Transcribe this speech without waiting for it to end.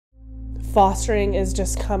fostering is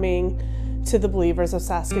just coming to the believers of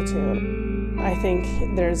Saskatoon. I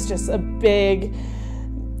think there's just a big,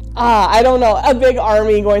 a big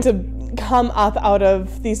army going to come up out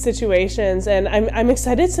of these situations, and I'm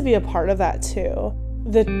excited to be a part of that too.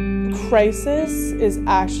 The crisis is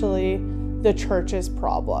actually the church's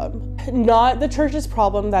problem. Not the church's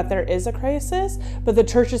problem that there is a crisis, but the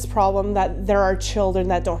church's problem that there are children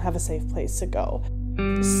that don't have a safe place to go.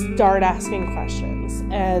 Start asking questions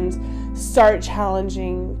and start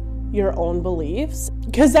challenging your own beliefs,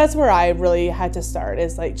 because that's where I really had to start,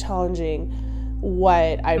 is like challenging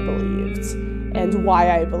what I believed and why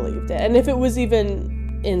I believed it, and if it was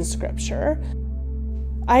even in scripture.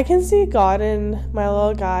 I can see God in my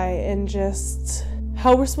little guy and just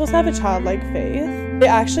how we're supposed to have a childlike faith. I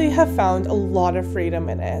actually have found a lot of freedom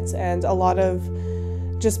in it, and a lot of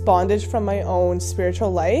just bondage from my own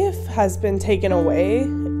spiritual life has been taken away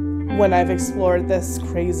when I've explored this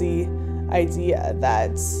crazy idea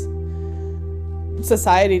that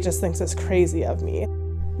society just thinks is crazy of me.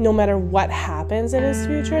 No matter what happens in his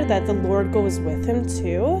future, that the Lord goes with him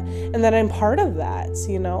too, and that I'm part of that,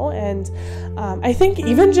 and I think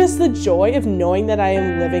even just the joy of knowing that I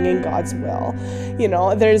am living in God's will,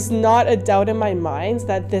 there's not a doubt in my mind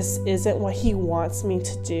that this isn't what he wants me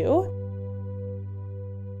to do.